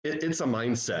it's a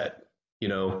mindset. You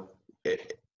know,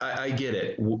 I get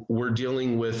it. We're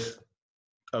dealing with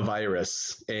a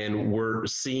virus, and we're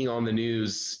seeing on the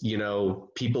news,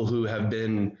 people who have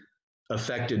been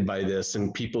affected by this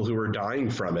and people who are dying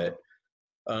from it.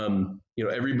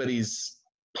 Everybody's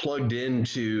plugged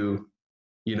into,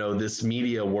 this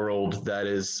media world that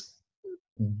is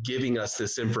giving us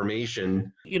this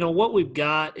information. What we've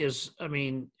got is, I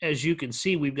mean, as you can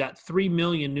see, we've got 3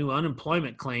 million new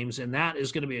unemployment claims, and that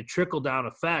is going to be a trickle down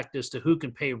effect as to who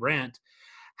can pay rent.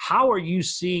 How are you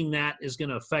seeing that is going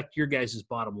to affect your guys'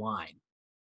 bottom line?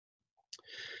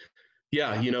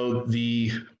 Yeah,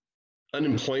 the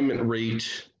unemployment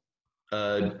rate,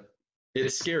 uh,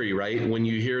 it's scary, right? When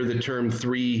you hear the term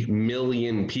 3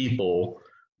 million people,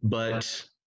 but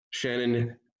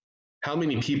Shannon, how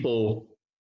many people,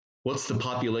 what's the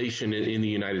population in the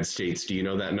United States? Do you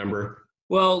know that number?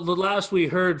 Well, the last we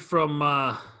heard from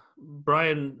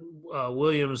Brian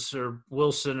Williams or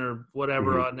Wilson or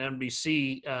whatever Mhm. on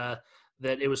NBC,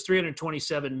 that it was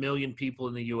 327 million people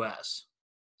in the U.S.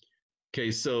 Okay,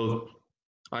 so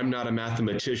I'm not a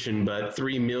mathematician, but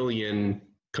 3 million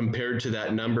compared to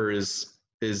that number is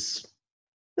a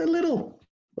a Yeah, little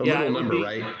number,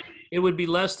 right? it would be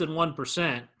less than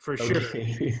 1% for sure.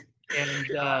 Okay.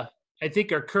 And I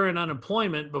think our current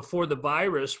unemployment before the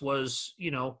virus was,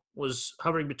 was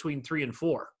hovering between 3 and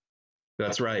 4.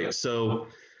 That's right. So,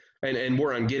 and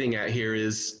where I'm getting at here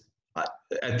is, uh,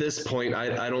 at this point,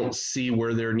 I don't see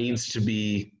where there needs to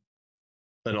be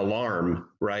an alarm,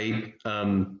 right?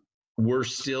 We're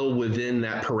still within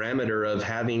that parameter of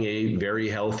having a very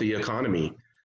healthy economy.